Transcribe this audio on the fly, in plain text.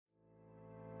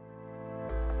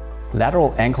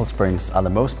Lateral ankle sprains are the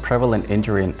most prevalent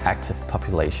injury in active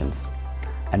populations,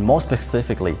 and more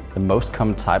specifically, the most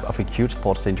common type of acute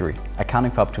sports injury,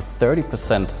 accounting for up to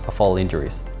 30% of all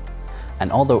injuries. And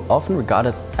although often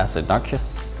regarded as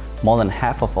innocuous, more than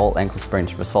half of all ankle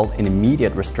sprains result in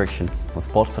immediate restriction from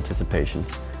sports participation,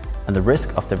 and the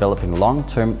risk of developing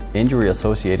long-term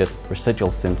injury-associated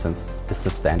residual symptoms is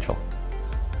substantial.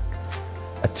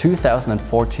 A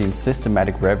 2014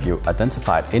 systematic review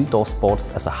identified indoor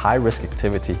sports as a high-risk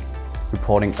activity,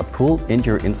 reporting a pooled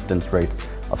injury incidence rate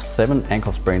of 7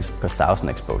 ankle sprains per 1,000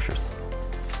 exposures.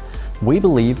 We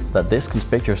believe that this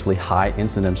conspicuously high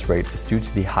incidence rate is due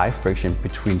to the high friction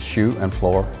between shoe and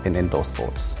floor in indoor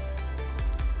sports.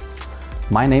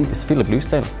 My name is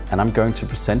Lysdal, and I'm going to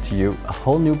present to you a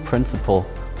whole new principle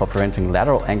for preventing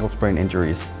lateral ankle sprain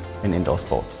injuries in indoor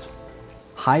sports.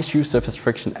 High shoe surface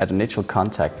friction at initial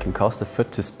contact can cause the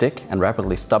foot to stick and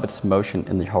rapidly stop its motion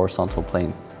in the horizontal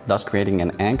plane, thus creating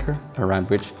an anchor around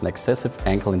which an excessive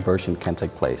ankle inversion can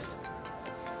take place.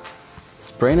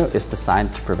 Spraino is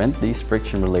designed to prevent these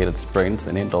friction-related sprains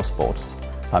in indoor sports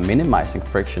by minimizing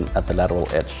friction at the lateral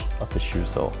edge of the shoe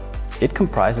sole. It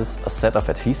comprises a set of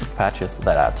adhesive patches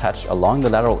that are attached along the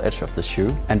lateral edge of the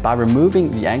shoe, and by removing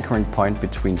the anchoring point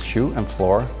between shoe and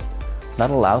floor, that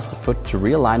allows the foot to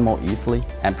realign more easily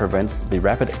and prevents the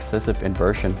rapid excessive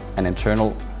inversion and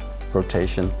internal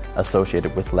rotation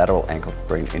associated with lateral ankle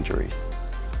sprain injuries.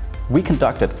 We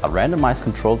conducted a randomized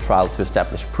controlled trial to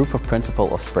establish proof of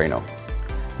principle of Spraino.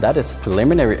 That is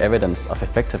preliminary evidence of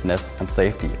effectiveness and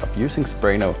safety of using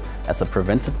Spraino as a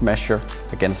preventive measure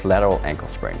against lateral ankle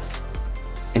sprains.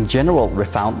 In general, we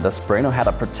found that Spraino had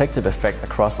a protective effect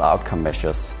across outcome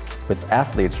measures, with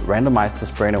athletes randomized to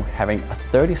Spraino having a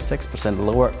 36%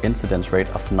 lower incidence rate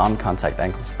of non-contact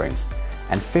ankle sprains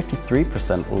and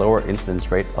 53% lower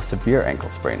incidence rate of severe ankle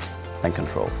sprains than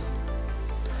controls.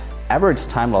 Average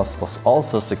time loss was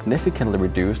also significantly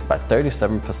reduced by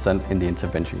 37% in the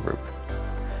intervention group,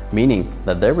 meaning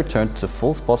that they returned to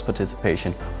full sports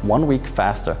participation 1 week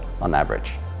faster on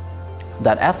average.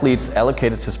 That athletes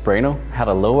allocated to Spraino had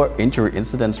a lower injury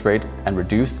incidence rate and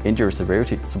reduced injury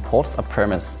severity supports a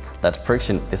premise that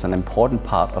friction is an important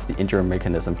part of the injury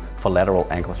mechanism for lateral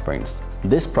ankle sprains.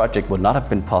 This project would not have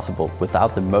been possible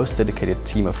without the most dedicated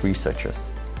team of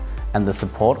researchers and the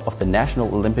support of the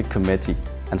National Olympic Committee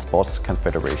and Sports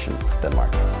Confederation of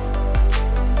Denmark.